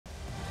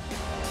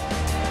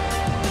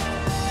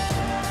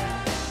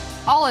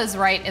All is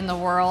right in the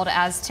world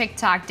as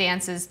TikTok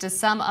dances to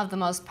some of the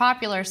most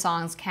popular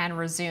songs can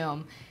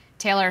resume.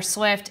 Taylor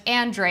Swift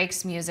and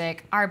Drake's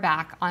music are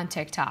back on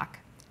TikTok.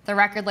 The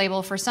record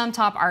label for some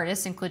top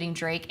artists, including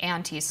Drake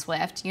and T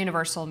Swift,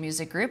 Universal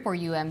Music Group, or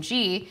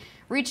UMG,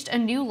 reached a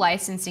new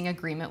licensing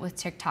agreement with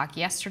TikTok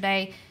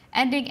yesterday,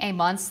 ending a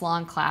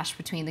months-long clash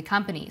between the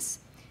companies.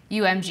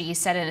 UMG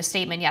said in a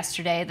statement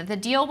yesterday that the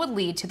deal would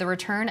lead to the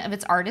return of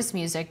its artists'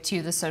 music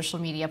to the social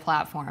media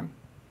platform.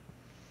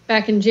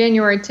 Back in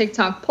January,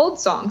 TikTok pulled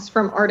songs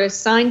from artists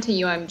signed to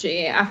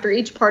UMG after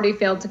each party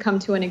failed to come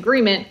to an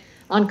agreement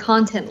on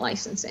content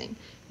licensing.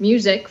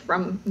 Music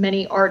from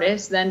many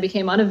artists then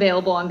became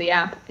unavailable on the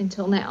app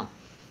until now.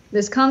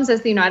 This comes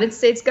as the United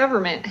States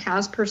government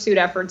has pursued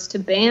efforts to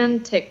ban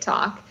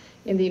TikTok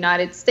in the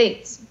United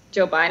States.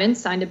 Joe Biden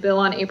signed a bill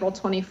on April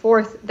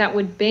 24th that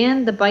would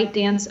ban the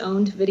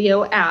ByteDance-owned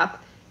video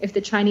app if the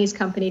Chinese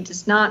company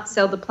does not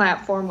sell the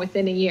platform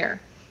within a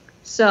year.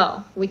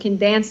 So we can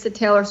dance to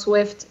Taylor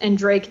Swift and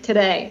Drake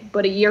today,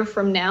 but a year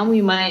from now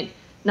we might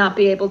not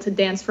be able to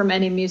dance from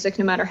any music,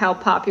 no matter how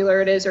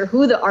popular it is or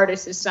who the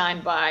artist is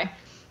signed by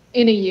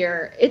in a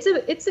year.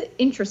 It's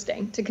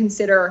interesting to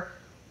consider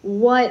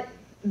what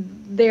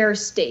their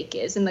stake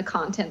is in the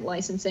content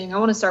licensing. I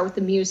want to start with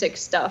the music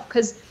stuff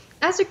because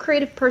as a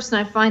creative person,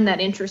 I find that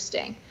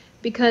interesting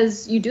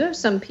because you do have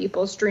some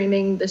people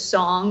streaming the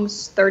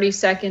songs, 30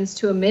 seconds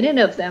to a minute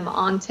of them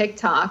on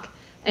TikTok.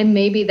 And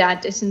maybe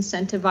that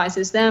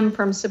disincentivizes them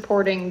from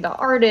supporting the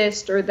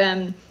artist or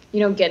them,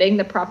 getting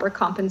the proper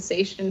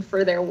compensation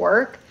for their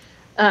work.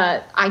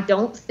 I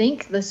don't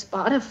think the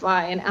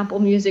Spotify and Apple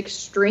Music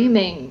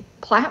streaming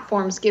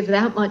platforms give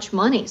that much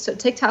money. So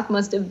TikTok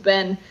must have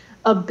been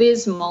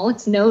abysmal.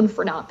 It's known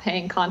for not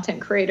paying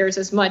content creators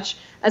as much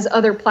as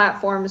other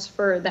platforms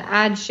for the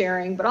ad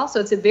sharing, but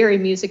also it's a very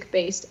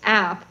music-based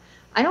app.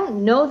 I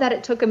don't know that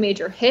it took a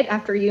major hit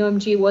after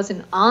UMG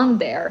wasn't on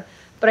there.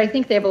 But I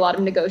think they have a lot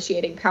of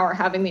negotiating power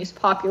having these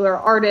popular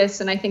artists,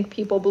 and I think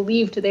people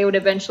believed they would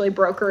eventually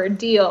broker a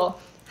deal.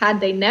 Had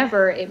they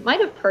never, it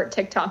might have hurt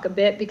TikTok a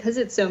bit because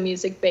it's so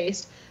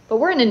music-based. But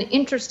we're in an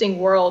interesting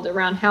world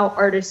around how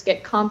artists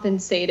get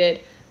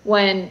compensated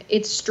when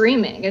it's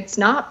streaming. It's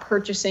not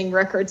purchasing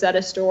records at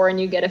a store and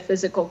you get a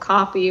physical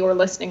copy or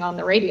listening on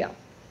the radio.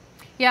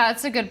 Yeah,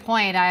 that's a good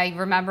point. I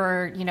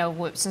remember,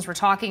 since we're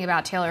talking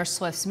about Taylor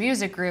Swift's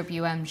music group,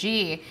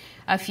 UMG,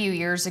 a few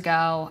years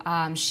ago,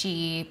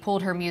 she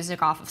pulled her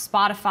music off of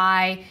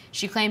Spotify.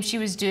 She claimed she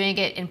was doing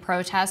it in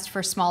protest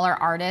for smaller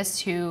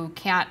artists who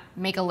can't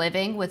make a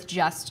living with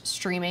just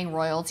streaming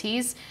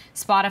royalties.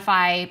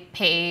 Spotify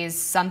pays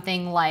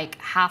something like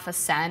half a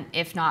cent,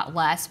 if not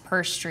less,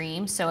 per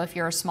stream. So if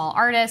you're a small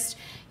artist,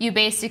 you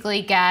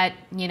basically get,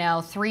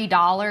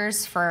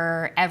 $3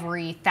 for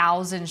every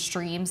 1,000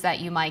 streams that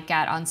you might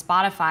get on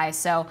Spotify.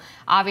 So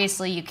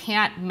obviously you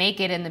can't make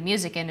it in the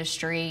music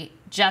industry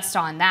just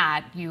on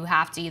that. You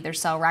have to either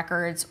sell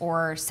records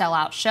or sell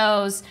out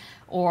shows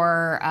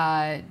or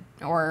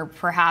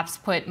perhaps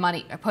put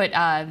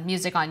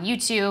music on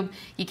YouTube.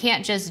 You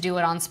can't just do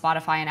it on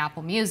Spotify and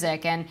Apple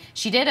Music. And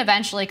she did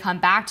eventually come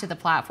back to the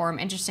platform,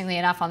 interestingly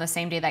enough, on the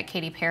same day that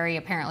Katy Perry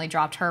apparently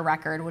dropped her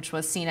record, which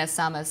was seen as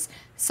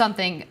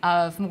something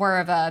of more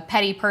of a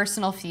petty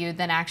personal feud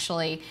than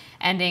actually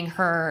ending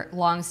her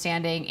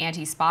longstanding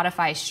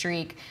anti-Spotify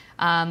streak.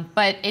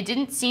 But it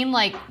didn't seem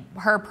like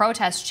her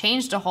protest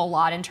changed a whole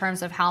lot in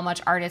terms of how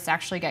much artists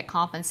actually get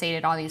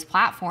compensated on these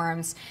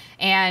platforms.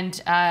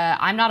 And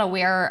I'm not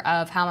aware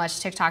of how much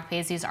TikTok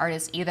pays these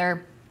artists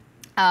either,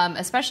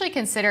 especially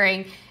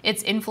considering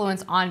its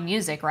influence on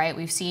music, right?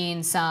 We've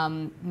seen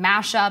some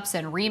mashups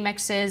and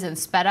remixes and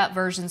sped up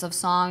versions of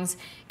songs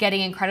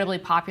getting incredibly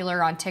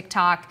popular on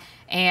TikTok.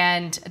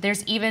 And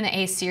there's even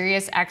a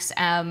Sirius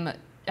XM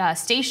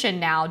station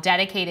now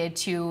dedicated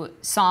to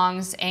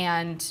songs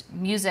and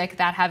music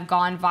that have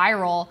gone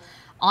viral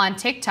on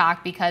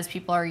TikTok because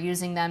people are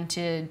using them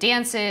to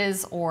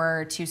dances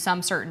or to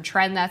some certain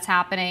trend that's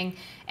happening.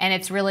 And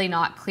it's really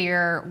not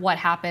clear what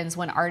happens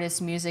when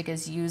artists' music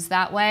is used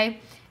that way.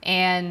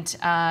 And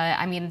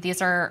I mean,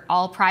 these are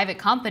all private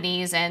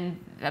companies, and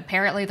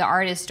apparently the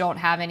artists don't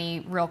have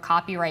any real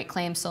copyright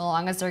claims so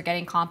long as they're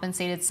getting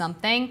compensated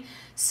something.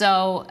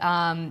 So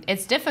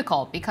it's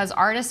difficult because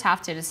artists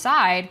have to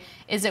decide,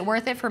 is it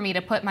worth it for me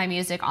to put my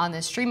music on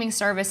this streaming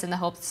service in the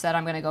hopes that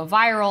I'm going to go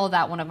viral,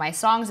 that one of my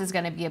songs is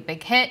going to be a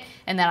big hit,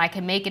 and that I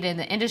can make it in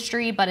the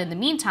industry. But in the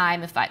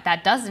meantime, if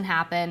that doesn't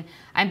happen,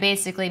 I'm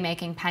basically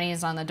making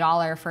pennies on the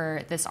dollar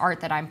for this art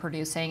that I'm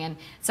producing. And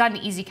it's not an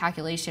easy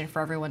calculation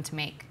for everyone to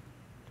make.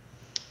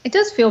 It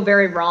does feel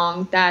very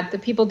wrong that the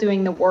people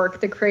doing the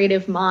work, the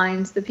creative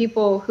minds, the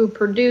people who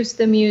produce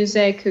the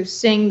music, who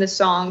sing the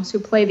songs, who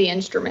play the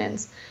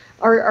instruments,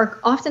 are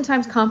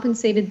oftentimes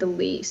compensated the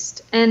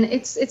least. And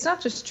it's not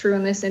just true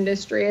in this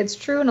industry. It's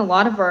true in a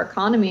lot of our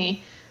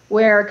economy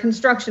where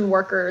construction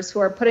workers who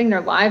are putting their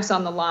lives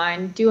on the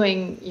line,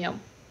 doing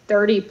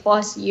 30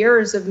 plus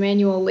years of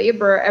manual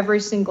labor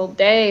every single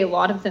day, a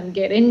lot of them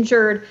get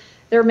injured.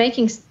 They're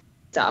making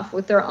stuff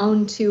with their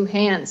own two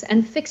hands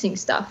and fixing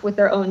stuff with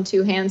their own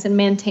two hands and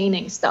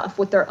maintaining stuff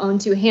with their own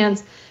two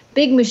hands,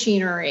 big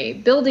machinery,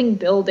 building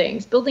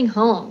buildings, building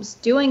homes,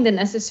 doing the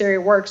necessary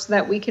work so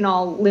that we can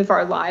all live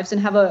our lives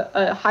and have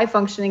a high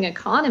functioning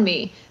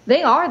economy.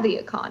 They are the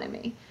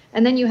economy.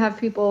 And then you have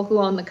people who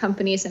own the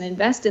companies and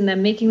invest in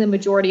them, making the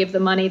majority of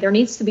the money. There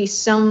needs to be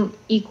some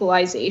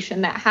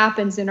equalization that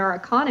happens in our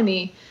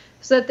economy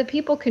so that the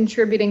people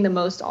contributing the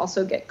most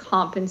also get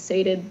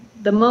compensated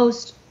the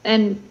most,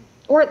 and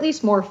or at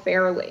least more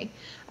fairly.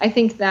 I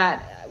think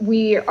that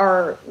we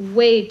are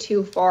way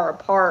too far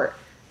apart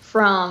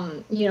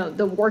from,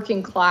 the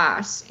working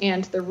class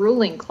and the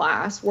ruling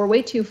class. We're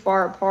way too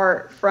far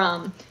apart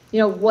from,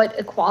 what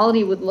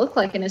equality would look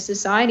like in a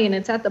society. And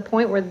it's at the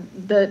point where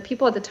the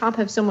people at the top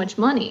have so much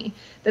money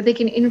that they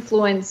can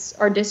influence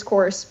our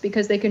discourse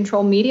because they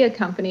control media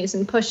companies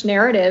and push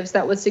narratives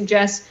that would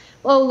suggest,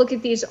 oh, look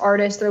at these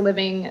artists, they're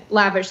living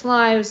lavish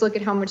lives. Look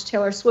at how much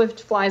Taylor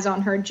Swift flies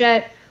on her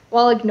jet,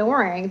 while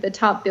ignoring the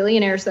top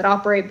billionaires that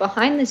operate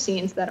behind the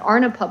scenes that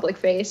aren't a public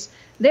face,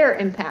 their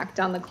impact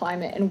on the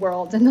climate and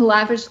world and the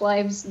lavish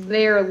lives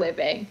they're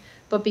living.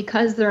 But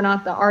because they're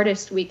not the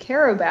artists we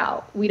care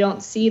about, we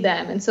don't see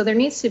them. And so there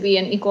needs to be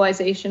an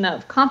equalization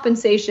of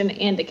compensation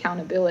and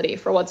accountability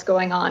for what's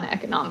going on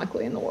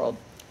economically in the world.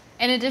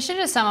 In addition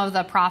to some of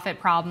the profit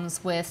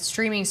problems with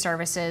streaming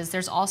services,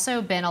 there's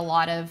also been a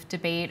lot of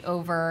debate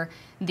over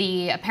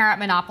the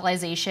apparent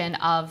monopolization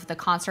of the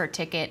concert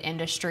ticket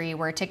industry,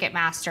 where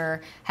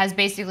Ticketmaster has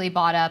basically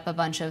bought up a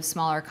bunch of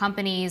smaller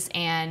companies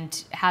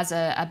and has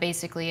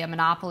basically a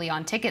monopoly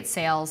on ticket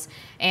sales.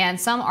 And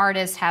some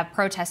artists have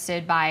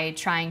protested by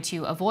trying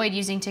to avoid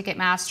using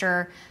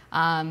Ticketmaster,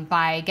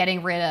 by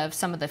getting rid of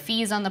some of the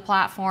fees on the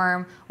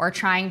platform, or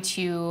trying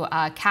to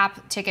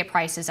cap ticket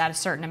prices at a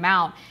certain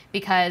amount,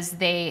 because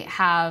they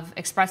have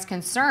expressed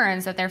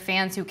concerns that their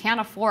fans who can't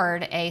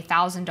afford a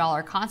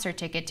 $1,000 concert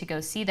ticket to go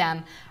see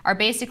them are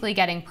basically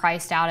getting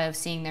priced out of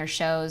seeing their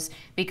shows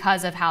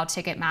because of how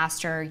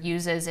Ticketmaster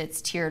uses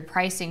its tiered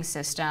pricing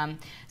system.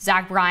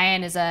 Zach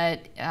Bryan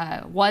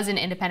was an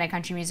independent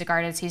country music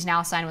artist. He's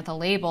now signed with a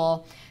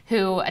label,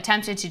 who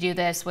attempted to do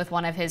this with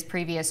one of his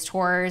previous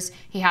tours.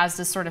 He has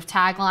this sort of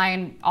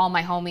tagline, "All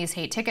my homies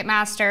hate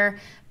Ticketmaster,"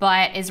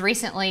 but is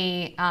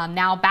recently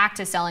now back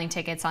to selling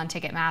tickets on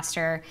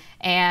Ticketmaster.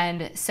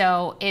 And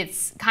so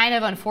it's kind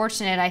of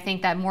unfortunate, I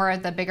think, that more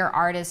of the bigger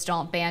artists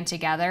don't band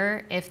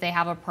together if they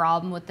have a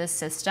problem with this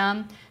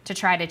system to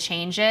try to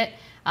change it.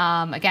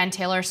 Again,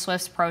 Taylor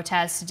Swift's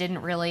protests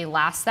didn't really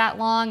last that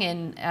long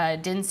and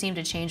didn't seem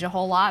to change a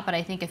whole lot. But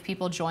I think if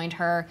people joined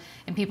her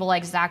and people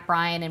like Zach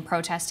Bryan in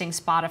protesting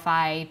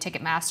Spotify,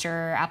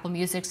 Ticketmaster, Apple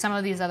Music, some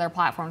of these other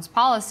platforms'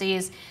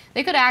 policies,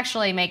 they could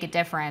actually make a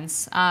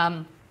difference.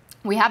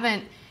 We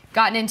haven't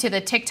gotten into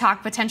the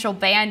TikTok potential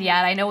ban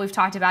yet. I know we've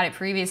talked about it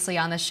previously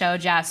on the show,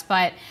 Jess,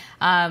 but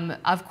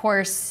of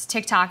course,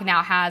 TikTok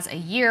now has a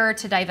year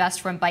to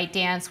divest from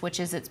ByteDance, which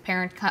is its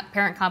parent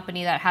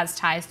company that has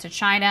ties to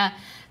China.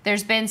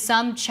 There's been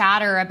some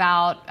chatter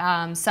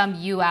about some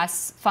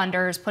U.S.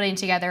 funders putting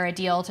together a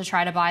deal to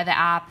try to buy the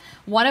app,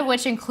 one of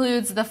which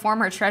includes the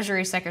former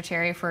Treasury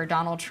Secretary for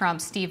Donald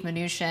Trump, Steve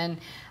Mnuchin.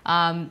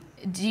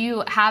 Do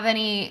you have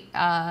any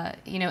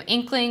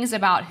inklings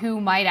about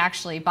who might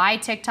actually buy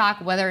TikTok,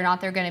 whether or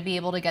not they're going to be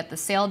able to get the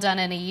sale done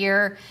in a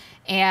year,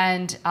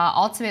 and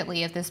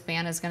ultimately if this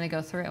ban is going to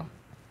go through?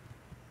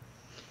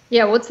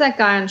 Yeah, what's that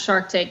guy on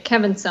Shark Tank?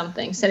 Kevin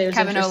something said he was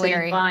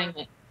interested in buying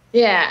it.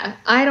 Yeah,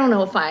 I don't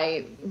know if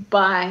I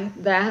buy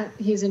that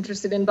he's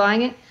interested in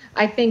buying it.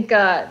 I think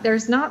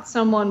there's not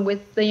someone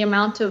with the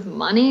amount of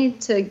money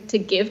to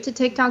give to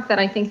TikTok that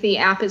I think the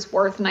app is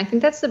worth. And I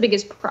think that's the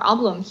biggest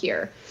problem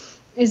here,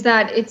 is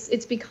that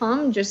it's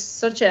become just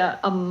such a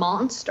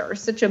monster,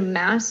 such a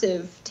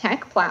massive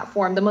tech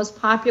platform, the most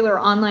popular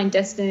online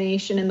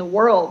destination in the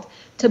world.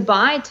 To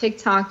buy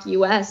TikTok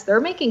US,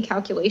 they're making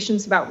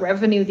calculations about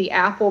revenue the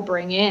app will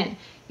bring in,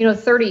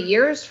 30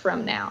 years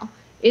from now.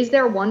 Is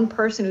there one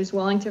person who's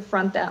willing to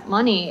front that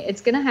money?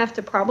 It's going to have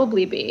to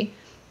probably be,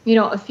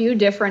 a few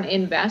different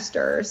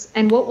investors.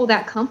 And what will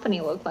that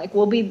company look like?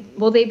 Will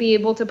they be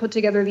able to put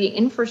together the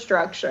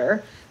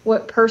infrastructure,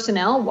 what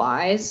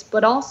personnel-wise,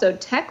 but also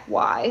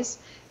tech-wise,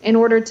 in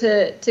order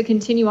to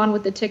continue on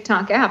with the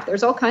TikTok app?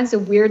 There's all kinds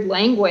of weird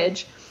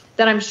language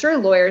that I'm sure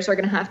lawyers are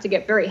going to have to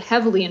get very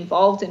heavily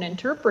involved in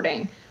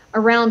interpreting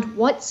around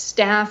what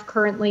staff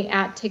currently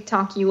at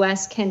TikTok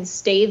US can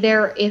stay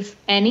there, if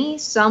any.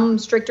 Some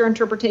stricter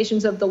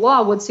interpretations of the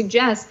law would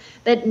suggest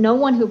that no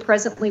one who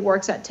presently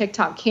works at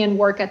TikTok can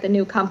work at the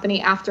new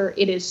company after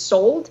it is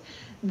sold.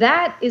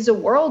 That is a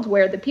world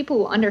where the people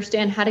who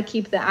understand how to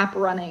keep the app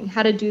running,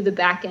 how to do the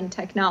back-end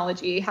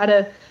technology, how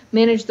to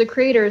manage the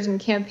creators and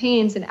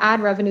campaigns and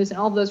ad revenues and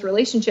all of those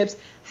relationships,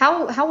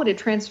 how would a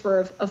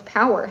transfer of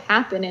power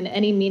happen in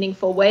any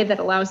meaningful way that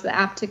allows the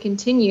app to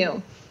continue?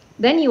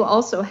 Then you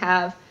also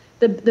have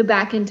the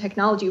back-end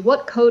technology.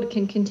 What code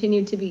can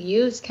continue to be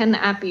used? Can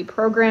the app be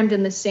programmed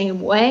in the same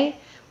way?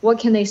 What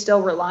can they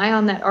still rely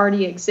on that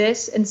already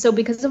exists? And so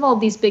because of all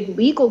these big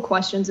legal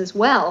questions as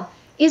well,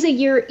 Is a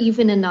year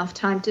even enough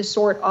time to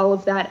sort all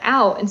of that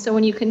out? And so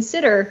when you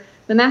consider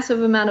the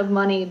massive amount of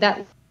money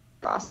that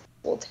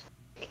will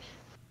take,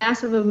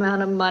 massive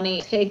amount of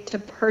money take to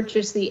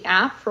purchase the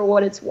app for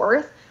what it's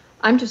worth,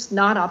 I'm just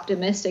not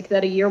optimistic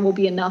that a year will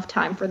be enough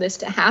time for this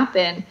to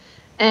happen.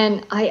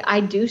 And I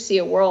do see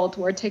a world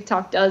where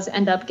TikTok does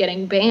end up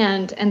getting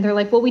banned, and they're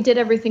like, well, we did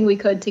everything we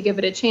could to give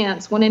it a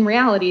chance, when in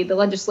reality, the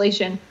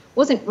legislation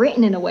wasn't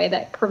written in a way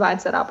that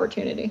provides that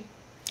opportunity.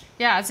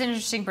 Yeah, it's an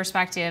interesting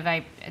perspective.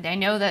 I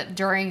know that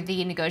during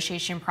the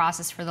negotiation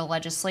process for the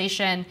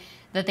legislation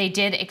that they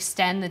did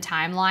extend the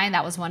timeline.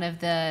 That was one of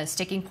the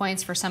sticking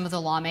points for some of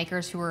the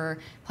lawmakers who were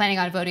planning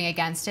on voting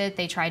against it.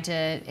 They tried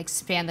to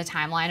expand the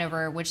timeline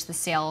over which the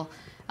sale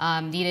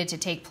needed to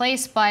take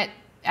place. But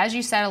as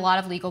you said, a lot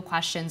of legal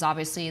questions,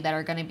 obviously, that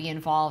are going to be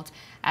involved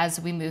as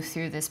we move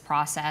through this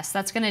process.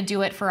 That's going to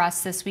do it for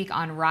us this week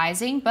on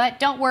Rising. But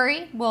don't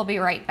worry, we'll be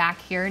right back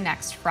here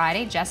next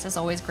Friday. Jess, as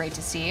always, great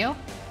to see you.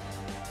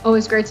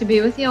 Always great to be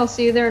with you. I'll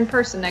see you there in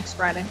person next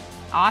Friday.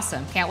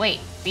 Awesome. Can't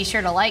wait. Be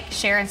sure to like,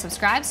 share, and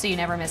subscribe so you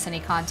never miss any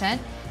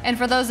content. And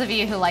for those of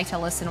you who like to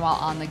listen while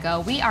on the go,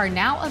 we are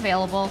now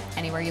available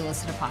anywhere you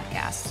listen to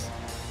podcasts.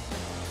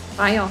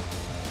 Bye, y'all.